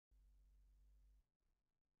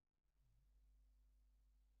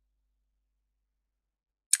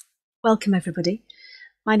Welcome everybody.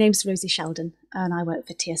 My name's Rosie Sheldon and I work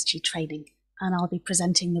for TSG Training and I'll be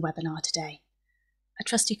presenting the webinar today. I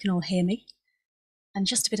trust you can all hear me. And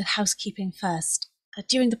just a bit of housekeeping first.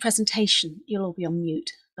 During the presentation you'll all be on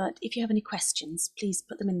mute, but if you have any questions please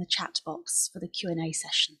put them in the chat box for the Q&A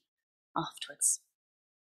session afterwards.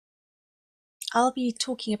 I'll be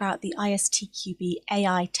talking about the ISTQB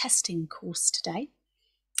AI testing course today,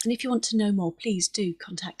 and if you want to know more please do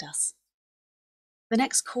contact us. The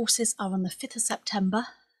next courses are on the 5th of September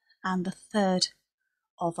and the 3rd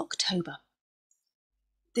of October.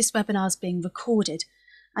 This webinar is being recorded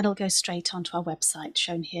and it'll go straight onto our website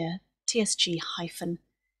shown here,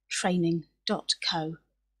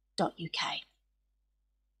 tsg-training.co.uk.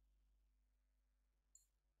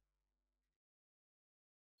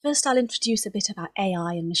 First, I'll introduce a bit about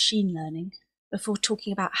AI and machine learning before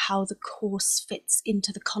talking about how the course fits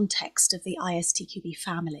into the context of the ISTQB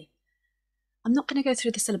family. I'm not going to go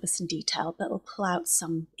through the syllabus in detail, but I'll pull out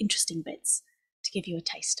some interesting bits to give you a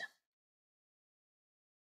taster.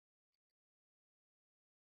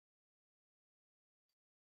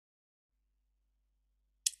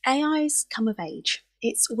 AI's come of age.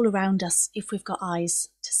 It's all around us if we've got eyes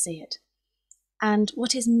to see it. And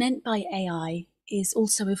what is meant by AI is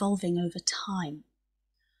also evolving over time.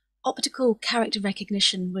 Optical character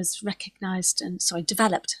recognition was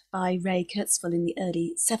developed by Ray Kurzweil in the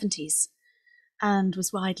early 70s and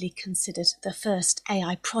was widely considered the first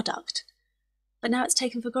AI product. But now it's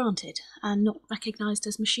taken for granted and not recognised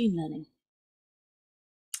as machine learning.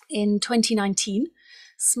 In 2019,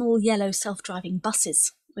 small yellow self-driving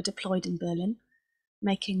buses were deployed in Berlin,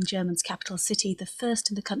 making Germany's capital city the first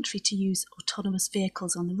in the country to use autonomous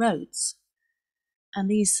vehicles on the roads. And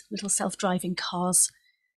these little self-driving cars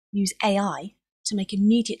use AI to make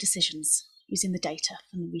immediate decisions using the data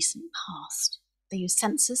from the recent past. They use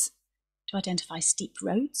sensors to identify steep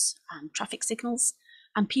roads and traffic signals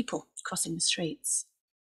and people crossing the streets.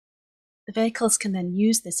 The vehicles can then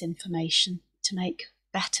use this information to make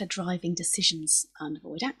better driving decisions and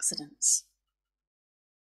avoid accidents.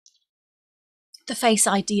 The Face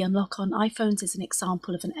ID unlock on iPhones is an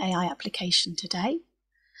example of an AI application today,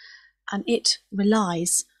 and it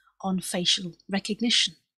relies on facial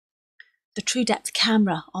recognition. The True Depth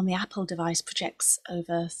camera on the Apple device projects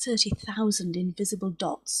over 30,000 invisible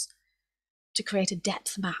dots to create a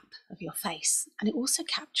depth map of your face, and it also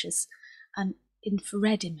captures an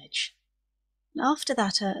infrared image. And after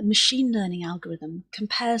that, a machine learning algorithm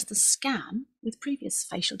compares the scan with previous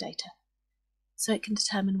facial data, so it can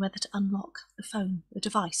determine whether to unlock the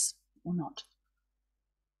device, or not.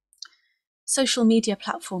 Social media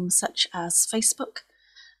platforms such as Facebook,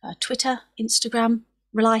 Twitter, Instagram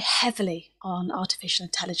rely heavily on artificial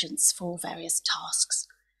intelligence for various tasks.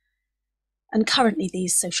 And currently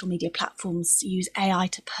these social media platforms use AI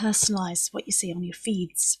to personalise what you see on your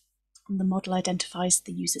feeds. And the model identifies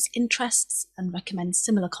the user's interests and recommends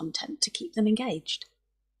similar content to keep them engaged.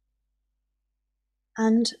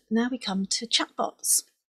 And now we come to chatbots.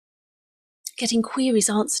 Getting queries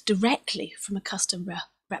answered directly from a customer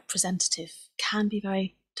representative can be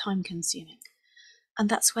very time-consuming. And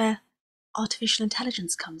that's where artificial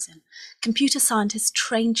intelligence comes in. Computer scientists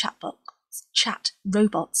train chat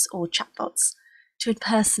robots to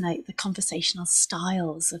impersonate the conversational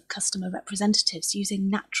styles of customer representatives using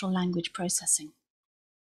natural language processing.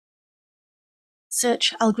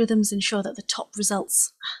 Search algorithms ensure that the top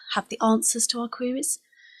results have the answers to our queries.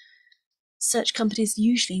 Search companies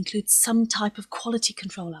usually include some type of quality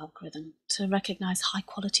control algorithm to recognize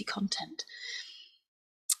high-quality content.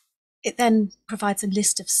 It then provides a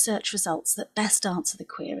list of search results that best answer the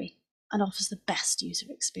query and offers the best user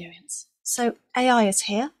experience. So AI is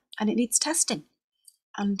here and it needs testing,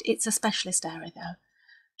 and it's a specialist area though,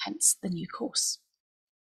 hence the new course.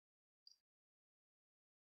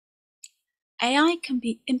 AI can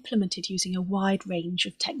be implemented using a wide range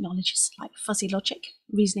of technologies like fuzzy logic,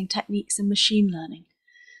 reasoning techniques and machine learning.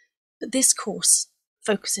 But this course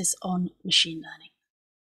focuses on machine learning.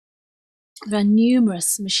 There are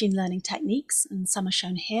numerous machine learning techniques, and some are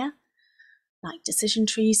shown here, like decision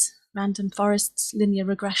trees, random forests, linear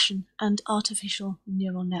regression, and artificial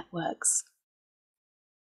neural networks.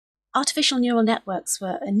 Artificial neural networks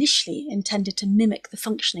were initially intended to mimic the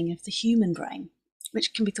functioning of the human brain,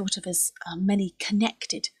 which can be thought of as many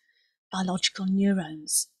connected biological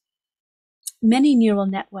neurons. Many neural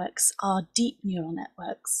networks are deep neural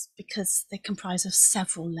networks because they comprise of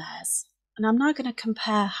several layers. And I'm now going to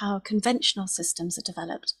compare how conventional systems are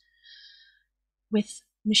developed with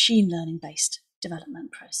machine learning-based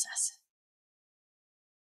development process.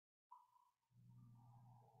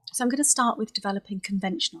 So I'm going to start with developing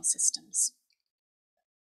conventional systems.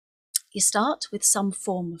 You start with some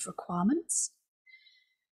form of requirements,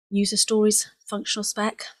 user stories, functional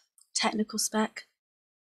spec, technical spec.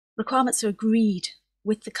 Requirements are agreed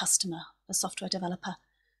with the customer. The software developer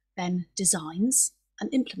then designs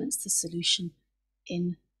and implements the solution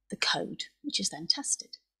in the code, which is then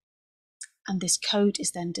tested. And this code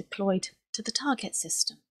is then deployed to the target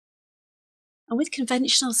system. And with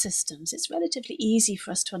conventional systems, it's relatively easy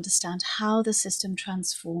for us to understand how the system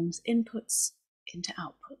transforms inputs into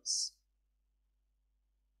outputs.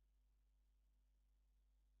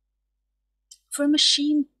 For a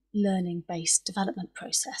machine learning-based development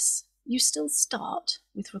process, you still start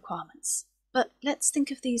with requirements, but let's think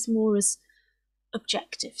of these more as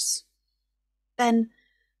objectives. Then,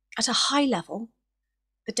 at a high level,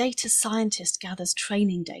 the data scientist gathers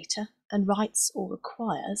training data and writes or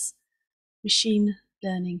requires machine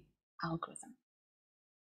learning algorithm.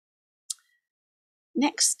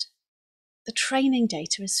 Next, the training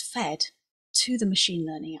data is fed to the machine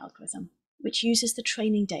learning algorithm, which uses the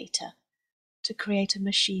training data to create a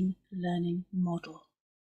machine learning model.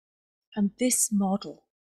 And this model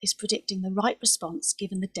is predicting the right response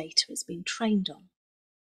given the data it's been trained on.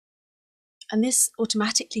 And this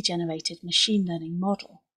automatically generated machine learning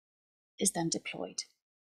model is then deployed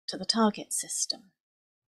to the target system.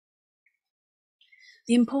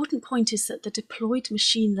 The important point is that the deployed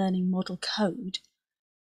machine learning model code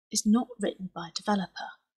is not written by a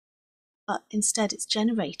developer, but instead it's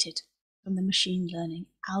generated from the machine learning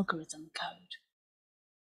algorithm code.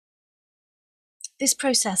 This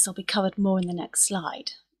process will be covered more in the next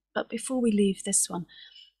slide, but before we leave this one,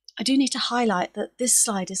 I do need to highlight that this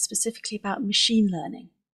slide is specifically about machine learning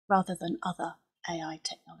rather than other AI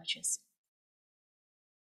technologies.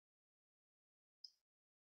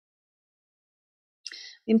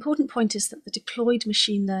 The important point is that the deployed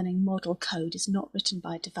machine learning model code is not written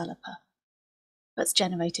by a developer, but it's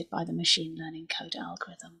generated by the machine learning code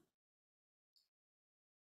algorithm.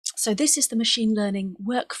 So this is the machine learning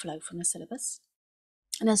workflow from the syllabus.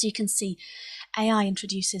 And as you can see, AI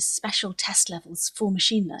introduces special test levels for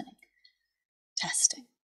machine learning testing.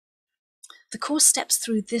 The course steps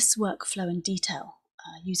through this workflow in detail,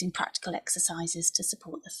 using practical exercises to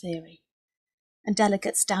support the theory. And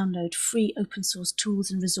delegates download free open source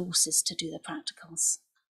tools and resources to do the practicals.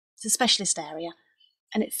 It's a specialist area,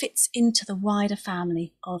 and it fits into the wider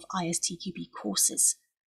family of ISTQB courses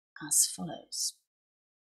as follows.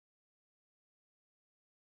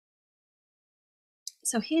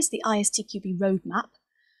 So here's the ISTQB roadmap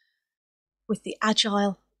with the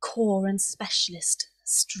Agile, Core and Specialist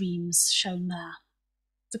streams shown there.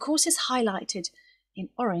 The courses highlighted in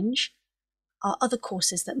orange are other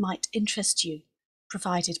courses that might interest you,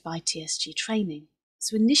 provided by TSG Training.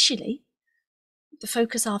 So initially, the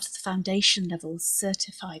focus after the foundation level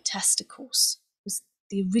certified tester course was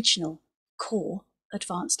the original core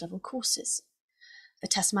advanced level courses. The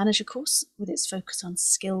test manager course, with its focus on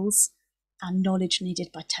skills and knowledge needed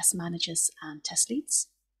by test managers and test leads.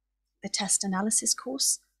 The test analysis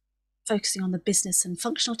course, focusing on the business and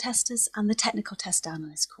functional testers, and the technical test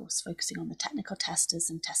analyst course, focusing on the technical testers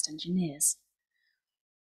and test engineers.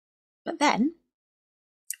 But then,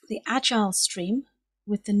 the Agile stream,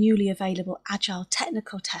 with the newly available Agile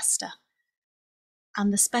Technical Tester,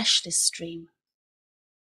 and the Specialist stream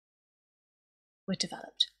were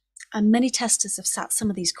developed. And many testers have sat some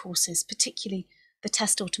of these courses, particularly the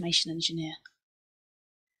Test Automation Engineer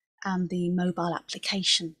and the Mobile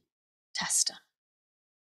Application Tester.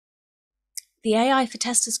 The AI for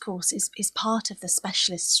Testers course is part of the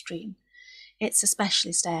Specialist stream. It's a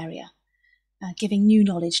specialist area, giving new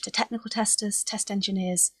knowledge to technical testers, test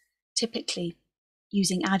engineers, typically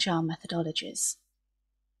using agile methodologies.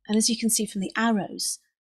 And as you can see from the arrows,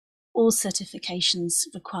 all certifications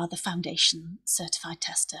require the Foundation Certified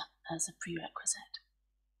Tester as a prerequisite.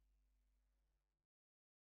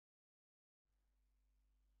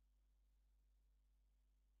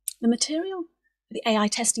 The material for the AI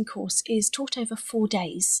testing course is taught over 4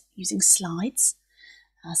 days using slides,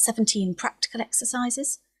 17 practical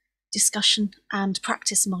exercises, discussion and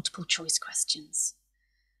practice multiple choice questions.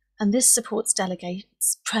 And this supports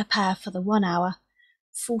delegates prepare for the 1 hour,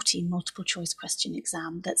 40 multiple choice question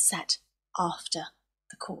exam that's set after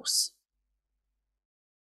the course.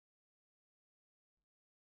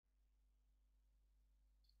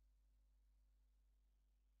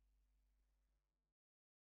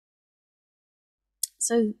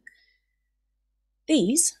 So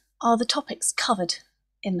these are the topics covered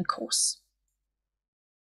in the course.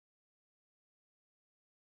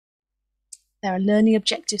 There are learning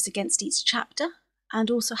objectives against each chapter and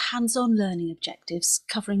also hands-on learning objectives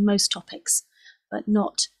covering most topics, but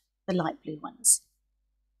not the light blue ones.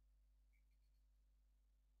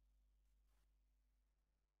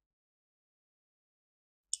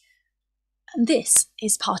 And this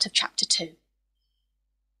is part of Chapter 2.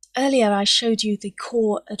 Earlier I showed you the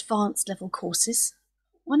core advanced level courses,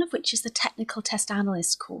 one of which is the Technical Test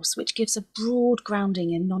Analyst course, which gives a broad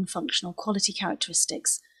grounding in non-functional quality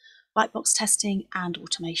characteristics, white box testing and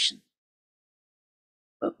automation.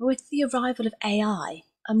 But with the arrival of AI,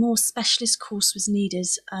 a more specialist course was needed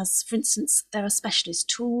as, for instance, there are specialist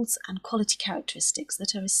tools and quality characteristics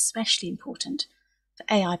that are especially important for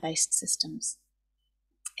AI-based systems.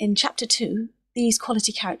 In Chapter 2, these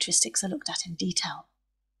quality characteristics are looked at in detail.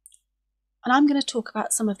 And I'm going to talk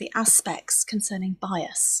about some of the aspects concerning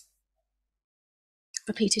bias.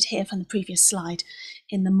 Repeated here from the previous slide,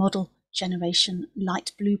 in the model generation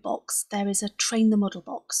light blue box, there is a train the model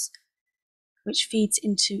box, which feeds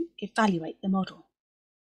into evaluate the model.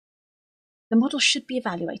 The model should be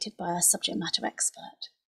evaluated by a subject matter expert.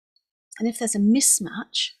 And if there's a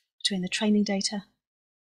mismatch between the training data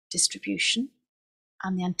distribution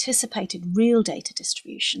and the anticipated real data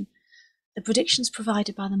distribution, the predictions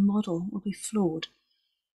provided by the model will be flawed.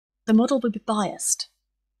 The model will be biased,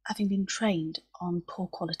 having been trained on poor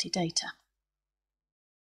quality data.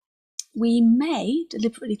 We may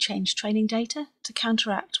deliberately change training data to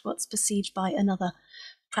counteract what's perceived by another,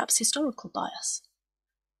 perhaps historical bias.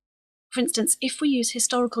 For instance, if we use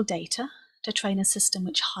historical data to train a system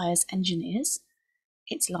which hires engineers,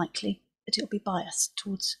 it's likely that it will be biased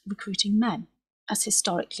towards recruiting men, as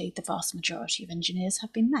historically the vast majority of engineers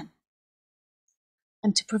have been men.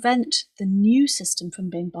 And to prevent the new system from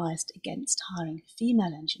being biased against hiring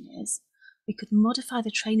female engineers, we could modify the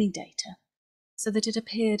training data so that it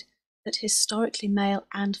appeared that historically male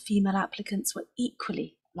and female applicants were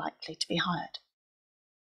equally likely to be hired,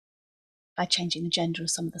 by changing the gender of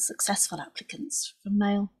some of the successful applicants from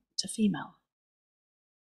male to female.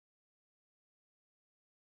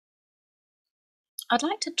 I'd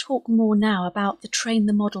like to talk more now about the train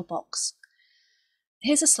the model box.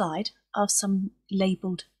 Here's a slide of some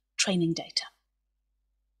labelled training data.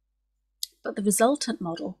 But the resultant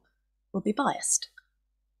model will be biased,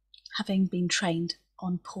 having been trained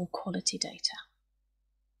on poor quality data.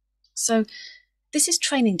 So this is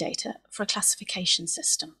training data for a classification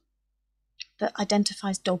system that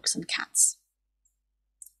identifies dogs and cats.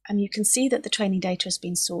 And you can see that the training data has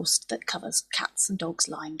been sourced that covers cats and dogs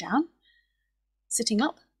lying down, sitting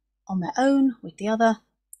up on their own with the other.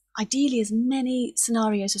 Ideally, as many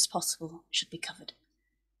scenarios as possible should be covered.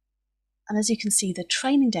 And as you can see, the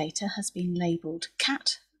training data has been labelled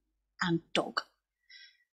cat and dog.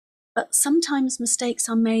 But sometimes mistakes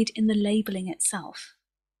are made in the labelling itself.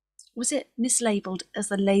 Was it mislabelled as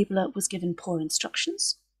the labeller was given poor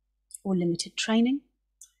instructions or limited training?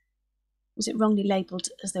 Was it wrongly labelled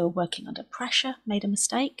as they were working under pressure, made a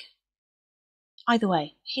mistake? Either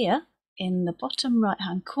way, here in the bottom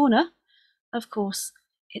right-hand corner, of course,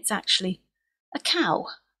 it's actually a cow,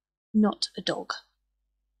 not a dog.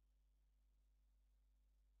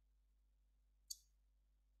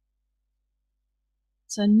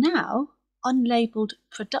 So now unlabelled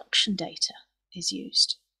production data is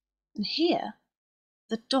used. And here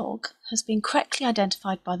the dog has been correctly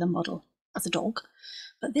identified by the model as a dog,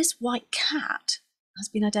 but this white cat has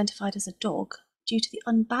been identified as a dog due to the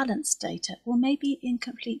unbalanced data or maybe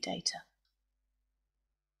incomplete data.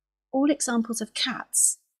 All examples of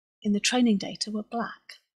cats in the training data were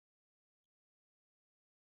black.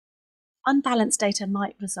 Unbalanced data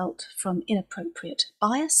might result from inappropriate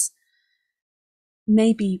bias,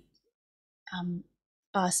 maybe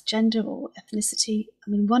biased gender or ethnicity. I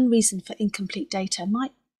mean, one reason for incomplete data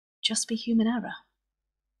might just be human error.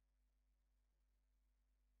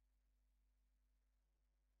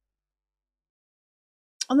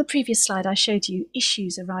 On the previous slide, I showed you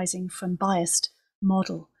issues arising from biased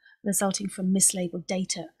model, resulting from mislabeled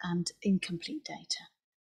data and incomplete data,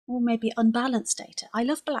 or maybe unbalanced data. I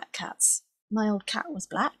love black cats. My old cat was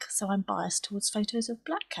black, so I'm biased towards photos of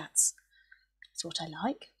black cats. It's what I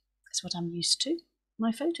like. It's what I'm used to.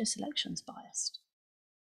 My photo selection's biased.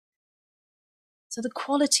 So the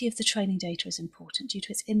quality of the training data is important due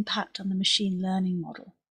to its impact on the machine learning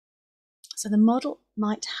model. So the model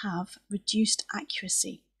might have reduced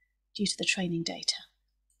accuracy due to the training data,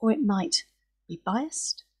 or it might be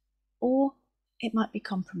biased, or it might be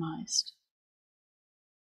compromised.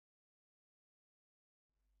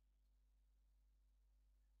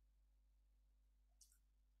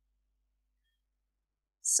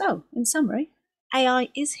 So, in summary, AI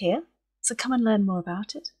is here, so come and learn more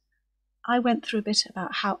about it. I went through a bit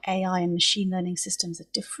about how AI and machine learning systems are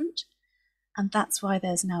different, and that's why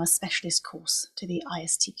there's now a specialist course to the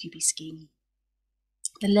ISTQB scheme.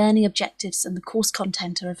 The learning objectives and the course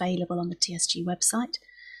content are available on the TSG website,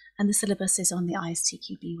 and the syllabus is on the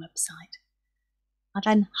ISTQB website. I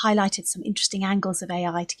then highlighted some interesting angles of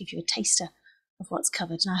AI to give you a taster of what's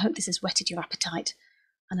covered, and I hope this has whetted your appetite,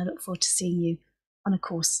 and I look forward to seeing you on a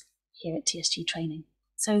course here at TSG Training.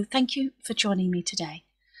 So thank you for joining me today.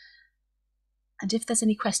 And if there's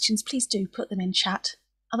any questions, please do put them in chat.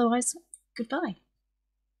 Otherwise, goodbye.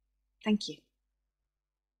 Thank you.